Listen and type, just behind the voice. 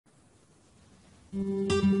This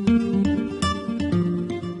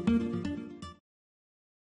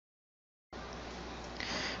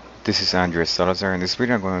is Andres Salazar. In this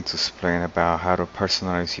video I'm going to explain about how to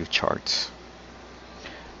personalize your charts.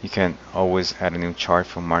 You can always add a new chart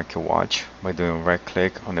from Market Watch by doing right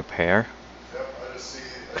click on the pair,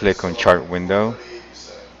 click on chart window,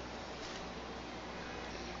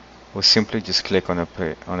 or simply just click on a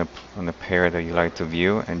pair that you like to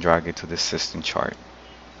view and drag it to the system chart.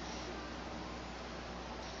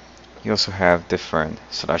 You also have different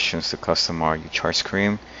selections to customize your chart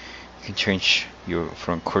screen. You can change your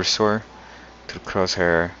from cursor to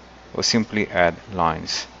crosshair or simply add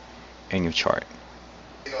lines in your chart.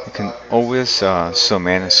 You can always zoom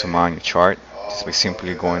in and zoom out your chart just by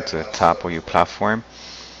simply going to the top of your platform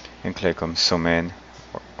and click on zoom in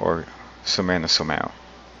or zoom in or zoom out.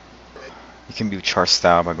 You can view chart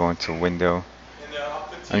style by going to window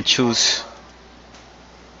and choose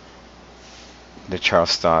the chart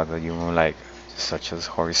style that you would like, such as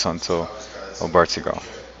horizontal or vertical.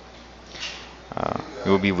 It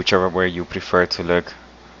will be whichever way you prefer to look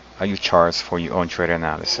at your charts for your own trade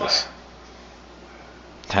analysis.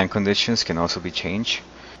 Time conditions can also be changed.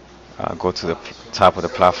 Go to the top of the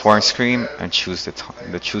platform screen and choose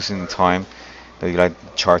the choosing time that you like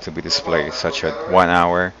the chart to be displayed, such as 1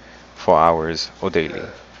 hour, 4 hours, or daily.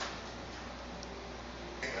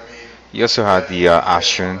 You also have the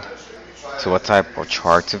option to what type of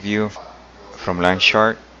chart to view, from line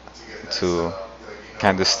chart to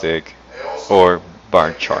candlestick or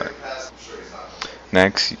bar chart.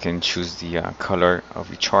 Next, you can choose the color of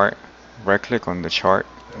your chart. Right click on the chart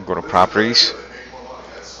and go to properties.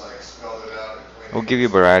 It will give you a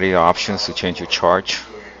variety of options to change your chart.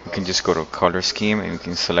 You can just go to color scheme and you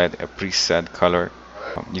can select a preset color.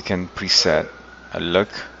 You can preset a look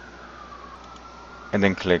and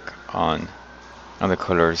then click on the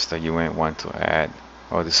colors that you might want to add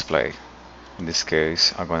or display. In this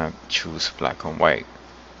case, I'm gonna choose black and white.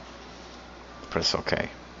 Press OK.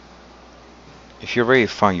 If you already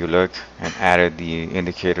found your look and added the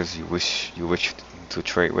indicators you wish to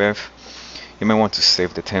trade with, you may want to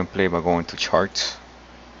save the template by going to Charts,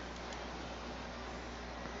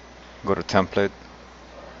 go to Template,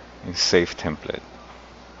 and Save Template.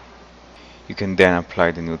 You can then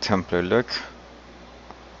apply the new template look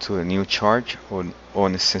to a new chart or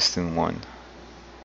an existing one.